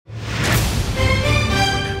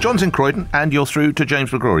John's in Croydon, and you're through to James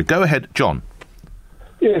McGrory. Go ahead, John.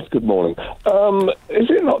 Yes, good morning. Is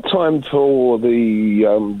it not time for the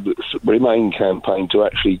Remain campaign to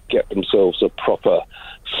actually get themselves a proper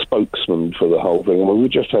spokesman for the whole thing? I mean, we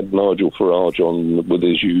just had Nigel Farage on with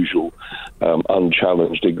his usual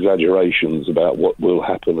unchallenged exaggerations about what will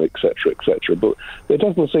happen, etc., etc. But there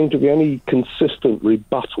doesn't seem to be any consistent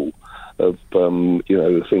rebuttal of,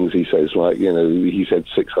 the things he says, like, he said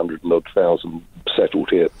 600,000 settled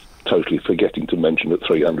here, totally forgetting to mention that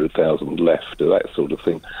 300,000 left, that sort of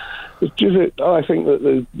thing. I think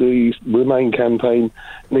that the Remain campaign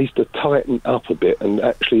needs to tighten up a bit and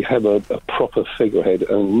actually have a proper figurehead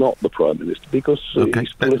and not the Prime Minister, because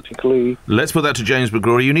he's politically... Let's put that to James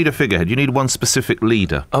McGrory. You need a figurehead. You need one specific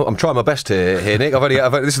leader. Oh, I'm trying my best here, Nick.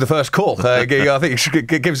 This is the first call. I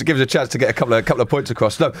think it gives us a chance to get a couple of points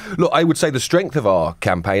across. No, look, I would say the strength of our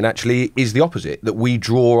campaign actually is the opposite, that we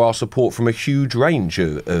draw our support from a huge range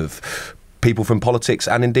of people from politics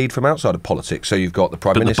and indeed from outside of politics. So you've got the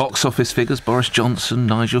Prime Minister. But the box office figures, Boris Johnson,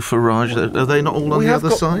 Nigel Farage, are they not all on the other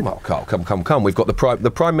side? Well, come. We've got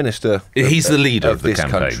the Prime Minister. He's the leader of the this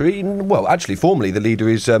campaign. Country. Well, actually, formally, the leader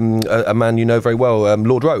is a man you know very well,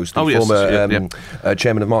 Lord Rose, the former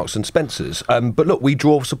chairman of Marks and Spencers. But look, we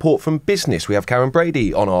draw support from business. We have Karen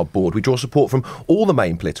Brady on our board. We draw support from all the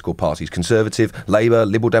main political parties: Conservative, Labour,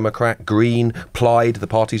 Liberal Democrat, Green, Plaid, the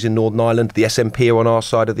parties in Northern Ireland. The SNP are on our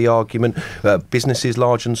side of the argument. Businesses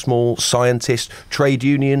large and small, scientists, trade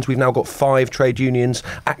unions. We've now got 5 trade unions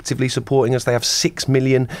actively supporting us. They have 6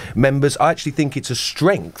 million members. I actually think it's a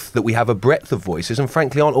strength that we have a breadth of voices and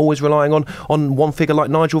frankly aren't always relying on one figure like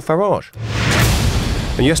Nigel Farage.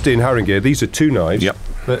 And yesterday in Haringey, these are 2 knives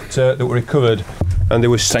that were recovered, and they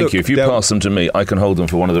were stuck. Thank you. If you pass them to me, I can hold them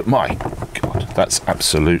for one of the... My God, that's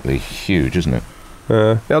absolutely huge, isn't it?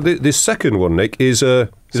 Now, this second one, Nick, is... So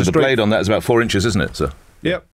the blade on that is about 4 inches, isn't it, sir? Yep.